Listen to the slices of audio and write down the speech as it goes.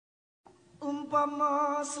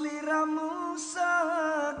Umpama sliramu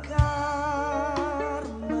sekar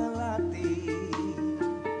melati,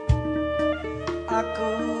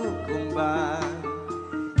 aku kumbang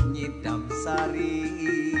nyidam sari.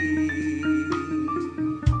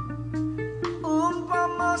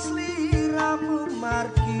 Umpama sliramu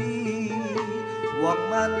margi wong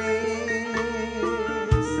manis,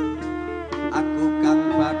 aku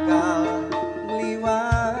kang bakal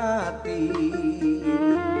ngliwati.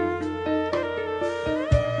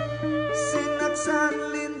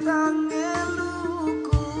 Sinaksan lintang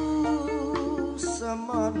eluku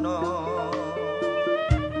semono,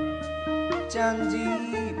 janji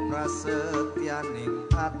prasetyaning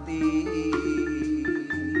ati.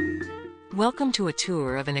 Welcome to a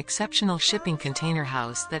tour of an exceptional shipping container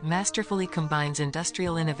house that masterfully combines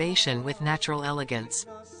industrial innovation with natural elegance.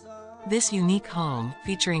 This unique home,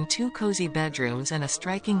 featuring 2 cozy bedrooms and a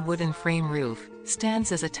striking wooden frame roof,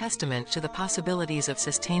 stands as a testament to the possibilities of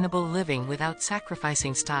sustainable living without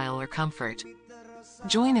sacrificing style or comfort.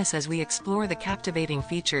 Join us as we explore the captivating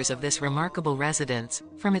features of this remarkable residence,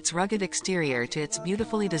 from its rugged exterior to its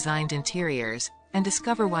beautifully designed interiors, and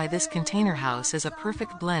discover why this container house is a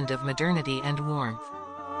perfect blend of modernity and warmth.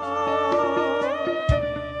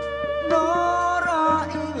 Nora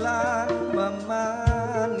ilang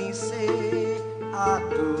memanise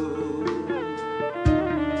aduh,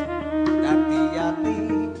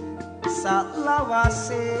 hati-hati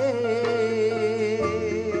saklawase.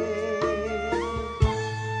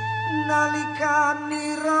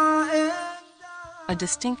 A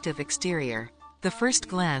distinctive exterior. The first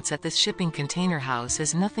glance at this shipping container house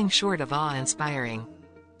is nothing short of awe-inspiring.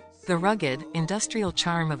 The rugged, industrial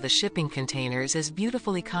charm of the shipping containers is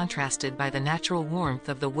beautifully contrasted by the natural warmth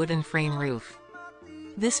of the wooden frame roof.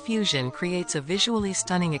 This fusion creates a visually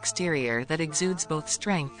stunning exterior that exudes both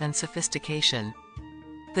strength and sophistication.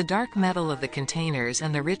 The dark metal of the containers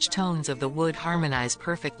and the rich tones of the wood harmonize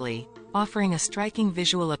perfectly, offering a striking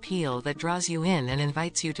visual appeal that draws you in and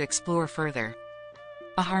invites you to explore further.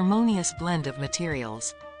 A harmonious blend of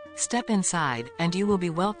materials. Step inside, and you will be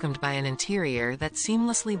welcomed by an interior that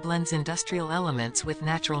seamlessly blends industrial elements with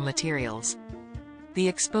natural materials. The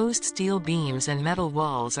exposed steel beams and metal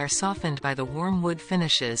walls are softened by the warm wood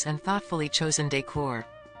finishes and thoughtfully chosen decor.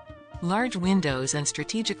 Large windows and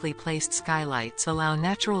strategically placed skylights allow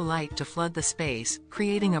natural light to flood the space,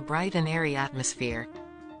 creating a bright and airy atmosphere.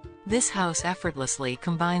 This house effortlessly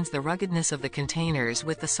combines the ruggedness of the containers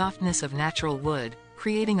with the softness of natural wood,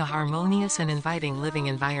 creating a harmonious and inviting living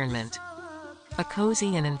environment. A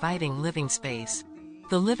cozy and inviting living space.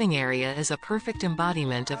 The living area is a perfect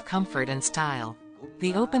embodiment of comfort and style.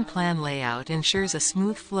 The open-plan layout ensures a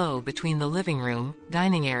smooth flow between the living room,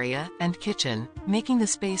 dining area, and kitchen, making the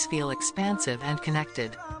space feel expansive and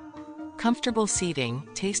connected. Comfortable seating,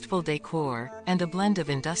 tasteful decor, and a blend of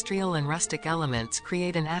industrial and rustic elements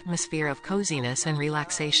create an atmosphere of coziness and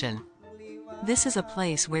relaxation. This is a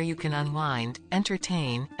place where you can unwind,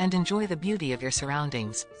 entertain, and enjoy the beauty of your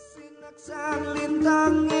surroundings.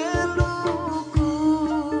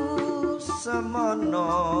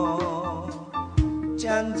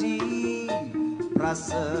 Janji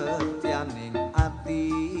prasetyaning ati,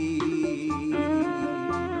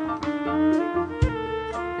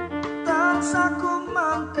 tansah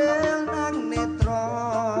kumantil nang netra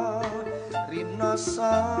rinoso.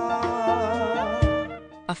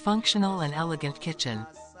 A functional and elegant kitchen.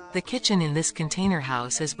 The kitchen in this container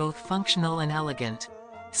house is both functional and elegant.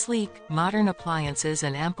 Sleek, modern appliances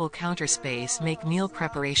and ample counter space make meal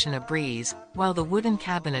preparation a breeze, while the wooden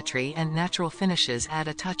cabinetry and natural finishes add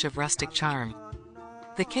a touch of rustic charm.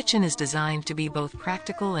 The kitchen is designed to be both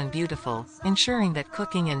practical and beautiful, ensuring that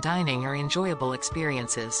cooking and dining are enjoyable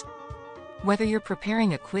experiences. Whether you're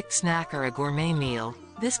preparing a quick snack or a gourmet meal,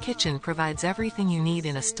 this kitchen provides everything you need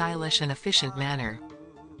in a stylish and efficient manner.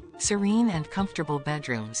 Serene and comfortable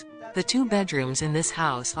bedrooms. The 2 bedrooms in this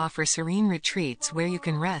house offer serene retreats where you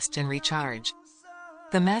can rest and recharge.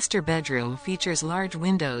 The master bedroom features large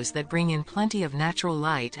windows that bring in plenty of natural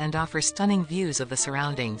light and offer stunning views of the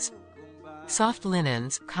surroundings. Soft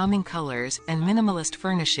linens, calming colors, and minimalist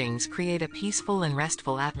furnishings create a peaceful and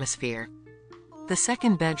restful atmosphere. The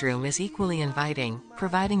second bedroom is equally inviting,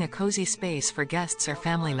 providing a cozy space for guests or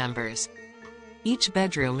family members. Each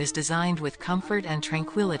bedroom is designed with comfort and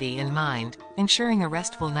tranquility in mind, ensuring a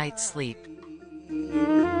restful night's sleep.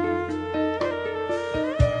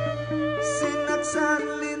 Sinaksan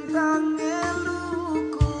lintang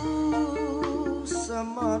eluku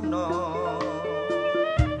semono,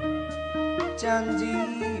 janji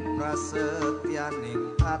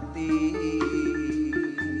prasetyaning ati,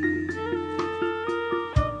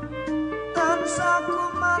 tansah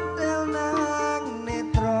kumantil nang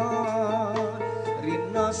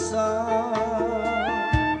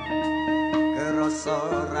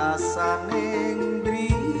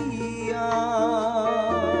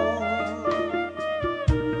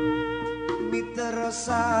mitra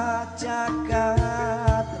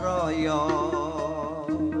jagat raya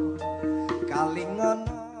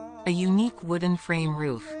kalingono. A unique wooden frame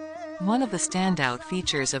roof. One of the standout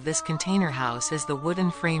features of this container house is the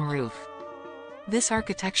wooden frame roof. This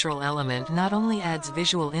architectural element not only adds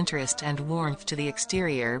visual interest and warmth to the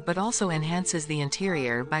exterior but also enhances the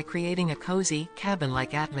interior by creating a cozy,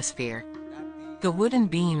 cabin-like atmosphere. The wooden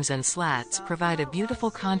beams and slats provide a beautiful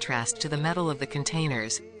contrast to the metal of the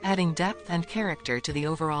containers, adding depth and character to the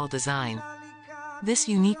overall design. This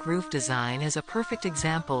unique roof design is a perfect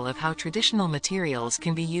example of how traditional materials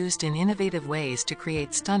can be used in innovative ways to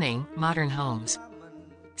create stunning, modern homes.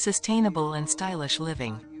 Sustainable and stylish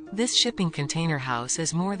living. This shipping container house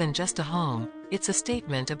is more than just a home, it's a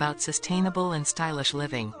statement about sustainable and stylish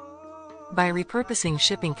living. By repurposing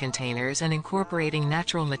shipping containers and incorporating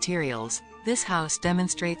natural materials, this house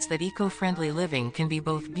demonstrates that eco-friendly living can be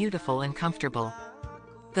both beautiful and comfortable.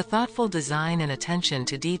 The thoughtful design and attention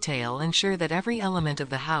to detail ensure that every element of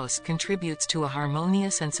the house contributes to a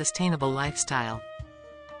harmonious and sustainable lifestyle.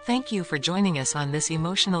 Thank you for joining us on this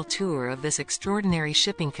emotional tour of this extraordinary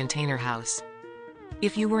shipping container house.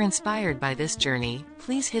 If you were inspired by this journey,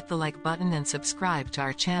 please hit the like button and subscribe to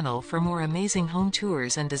our channel for more amazing home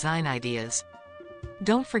tours and design ideas.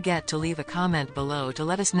 Don't forget to leave a comment below to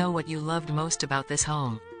let us know what you loved most about this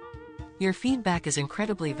home. Your feedback is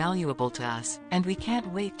incredibly valuable to us, and we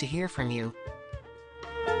can't wait to hear from you.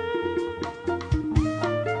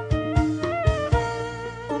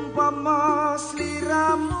 Umpama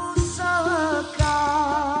sliramu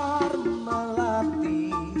sekar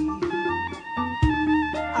melati,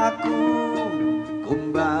 aku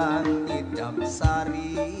kumbang idam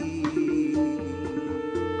sari.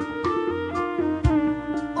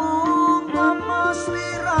 Umpama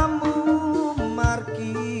sliramu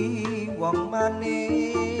margi wong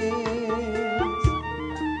manis,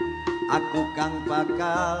 aku kang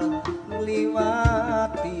bakal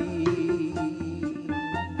ngliwati.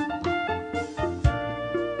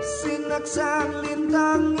 Sineksan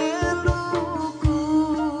lintang eluku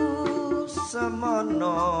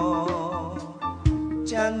semono,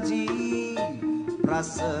 janji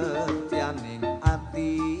prasetyaning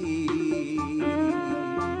ati.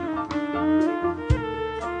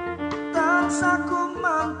 Tansah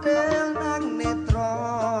kumantil nang netra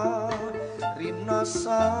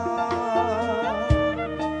rinasa,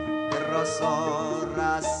 krasa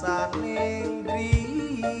rasaning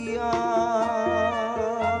griya.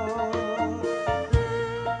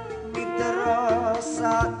 Mitra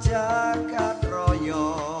jagat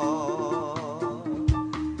raya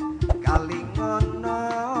kalingono,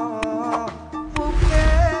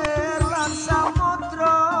 bukir lan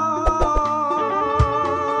samudra.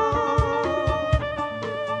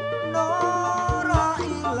 Nora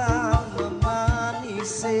ilang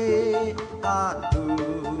memanisi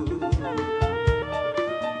aduh,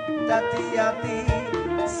 dadi ati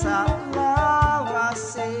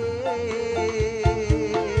salawase.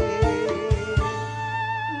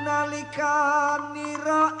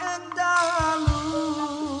 Nalikanira ing dalu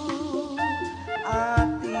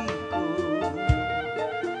atiku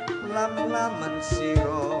lam-lamen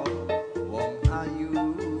sira wong ayu,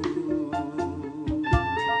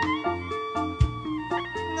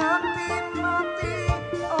 nganti mati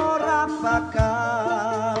ora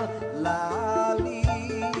bakal lali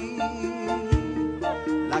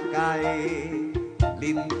lakae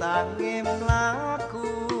lintange